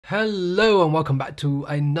Hello and welcome back to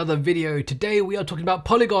another video. Today we are talking about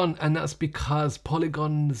Polygon, and that's because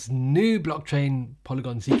Polygon's new blockchain,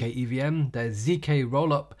 Polygon ZKEVM, their ZK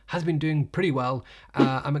rollup, has been doing pretty well.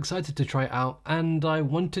 I'm excited to try it out, and I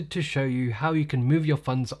wanted to show you how you can move your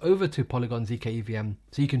funds over to Polygon ZKEVM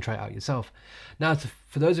so you can try it out yourself. Now,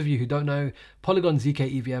 for those of you who don't know, Polygon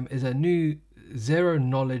ZKEVM is a new zero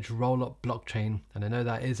knowledge rollup blockchain, and I know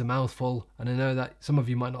that is a mouthful, and I know that some of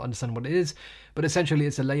you might not understand what it is, but essentially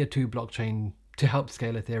it's a layer 2 blockchain to help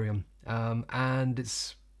scale Ethereum, and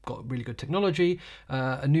it's got really good technology,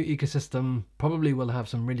 a new ecosystem, probably will have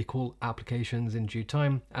some really cool applications in due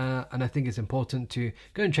time, and I think it's important to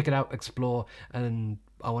go and check it out, explore, and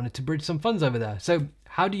I wanted to bridge some funds over there. So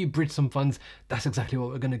how do you bridge some funds? That's exactly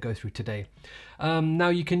what we're going to go through today. Now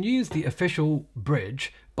you can use the official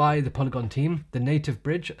bridge by the Polygon team, the native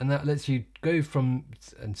bridge, and that lets you go from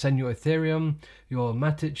and send your Ethereum, your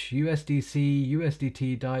Matic, USDC,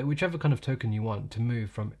 USDT, DAI, whichever kind of token you want to move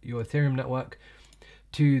from your Ethereum network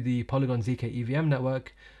to the Polygon ZKEVM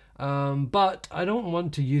network. But I don't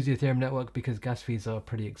want to use the Ethereum network because gas fees are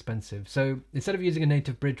pretty expensive. So instead of using a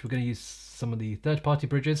native bridge, we're going to use some of the third-party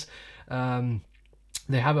bridges.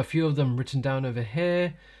 They have a few of them written down over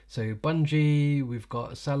here. So Bungee, we've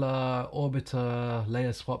got Seller, Orbiter,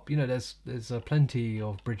 Layer Swap. You know, there's plenty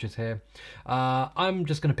of bridges here. I'm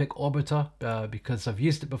just going to pick Orbiter because I've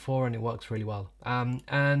used it before and it works really well.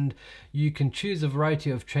 And you can choose a variety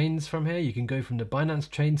of chains from here. You can go from the Binance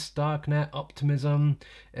chain, Starknet, Optimism,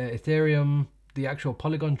 Ethereum, the actual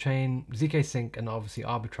Polygon chain, ZK Sync, and obviously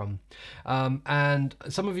Arbitrum. And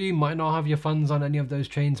some of you might not have your funds on any of those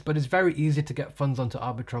chains, but it's very easy to get funds onto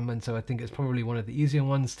Arbitrum, and so I think it's probably one of the easier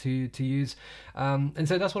ones to use. And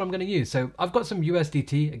so that's what I'm going to use. So I've got some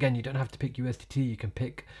USDT. Again, you don't have to pick USDT. You can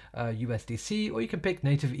pick USDC, or you can pick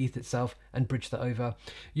native ETH itself and bridge that over.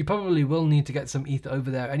 You probably will need to get some ETH over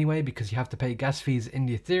there anyway, because you have to pay gas fees in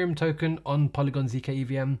the Ethereum token on Polygon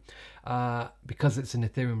ZKEVM, because it's an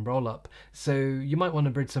Ethereum rollup. So you might want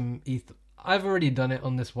to bridge some ETH. I've already done it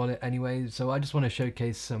on this wallet anyway, so I just want to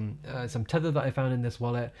showcase some tether that I found in this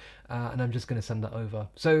wallet, and I'm just going to send that over.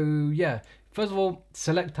 So yeah, first of all,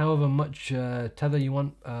 select however much tether you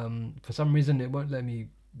want. For some reason it won't let me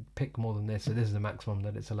pick more than this, so this is the maximum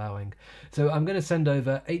that it's allowing. So I'm going to send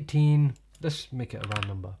over 18, let's make it a round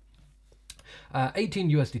number,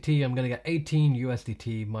 18 USDT. I'm going to get 18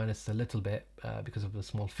 USDT minus a little bit because of the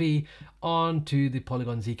small fee onto the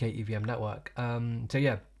Polygon ZKEVM network. So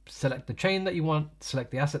yeah, select the chain that you want,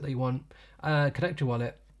 select the asset that you want, connect your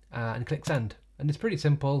wallet, and click send. And it's pretty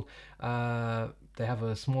simple. They have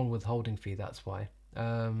a small withholding fee, that's why.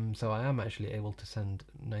 So I am actually able to send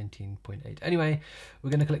 19.8. Anyway, we're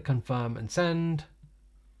going to click confirm and send.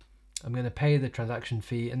 I'm going to pay the transaction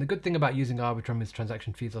fee, and the good thing about using Arbitrum is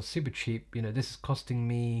transaction fees are super cheap. You know, this is costing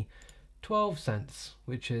me 12 cents,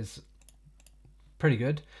 which is pretty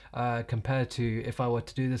good compared to if I were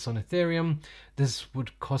to do this on Ethereum. This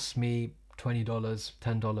would cost me $20,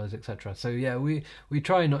 $10, etc. So yeah, we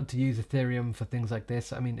try not to use Ethereum for things like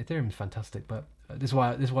this. I mean, Ethereum is fantastic, but this is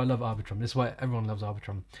why I love Arbitrum. This is why everyone loves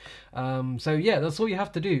Arbitrum. So yeah, that's all you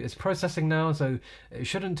have to do. It's processing now, so it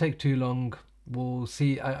shouldn't take too long. We'll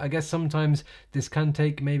see. I guess sometimes this can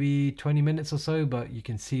take maybe 20 minutes or so, but you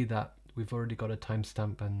can see that we've already got a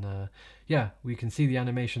timestamp, and yeah, we can see the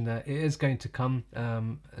animation there. It is going to come,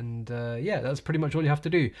 and yeah, that's pretty much all you have to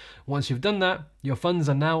do. Once you've done that, your funds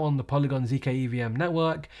are now on the Polygon ZKEVM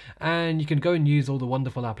network, and you can go and use all the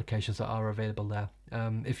wonderful applications that are available there.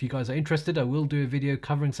 If you guys are interested, I will do a video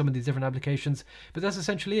covering some of these different applications, but that's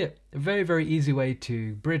essentially it. A very, very easy way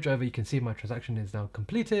to bridge over. You can see my transaction is now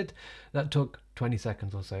completed. That took 20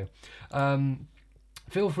 seconds or so.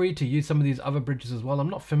 Feel free to use some of these other bridges as well. I'm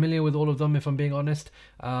not familiar with all of them, if I'm being honest,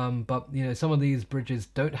 but you know, some of these bridges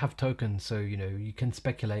don't have tokens, so you know, you can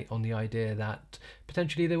speculate on the idea that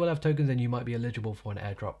potentially they will have tokens and you might be eligible for an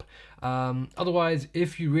airdrop. Otherwise,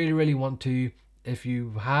 if you really want to, if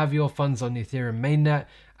you have your funds on the Ethereum mainnet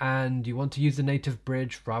and you want to use the native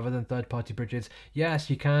bridge rather than third-party bridges, yes,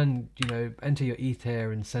 you can, you know, enter your ETH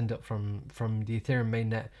here and send it from the Ethereum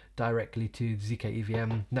mainnet directly to the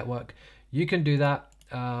ZKEVM network. You can do that,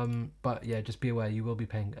 but yeah, just be aware you will be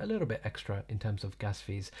paying a little bit extra in terms of gas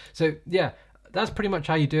fees. So yeah, that's pretty much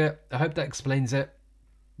how you do it. I hope that explains it.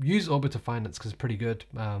 Use Orbiter Finance because it's pretty good.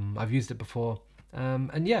 I've used it before,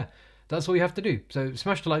 and yeah, that's all you have to do. So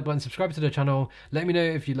smash the like button, subscribe to the channel, let me know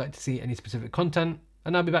if you'd like to see any specific content,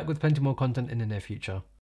 and I'll be back with plenty more content in the near future.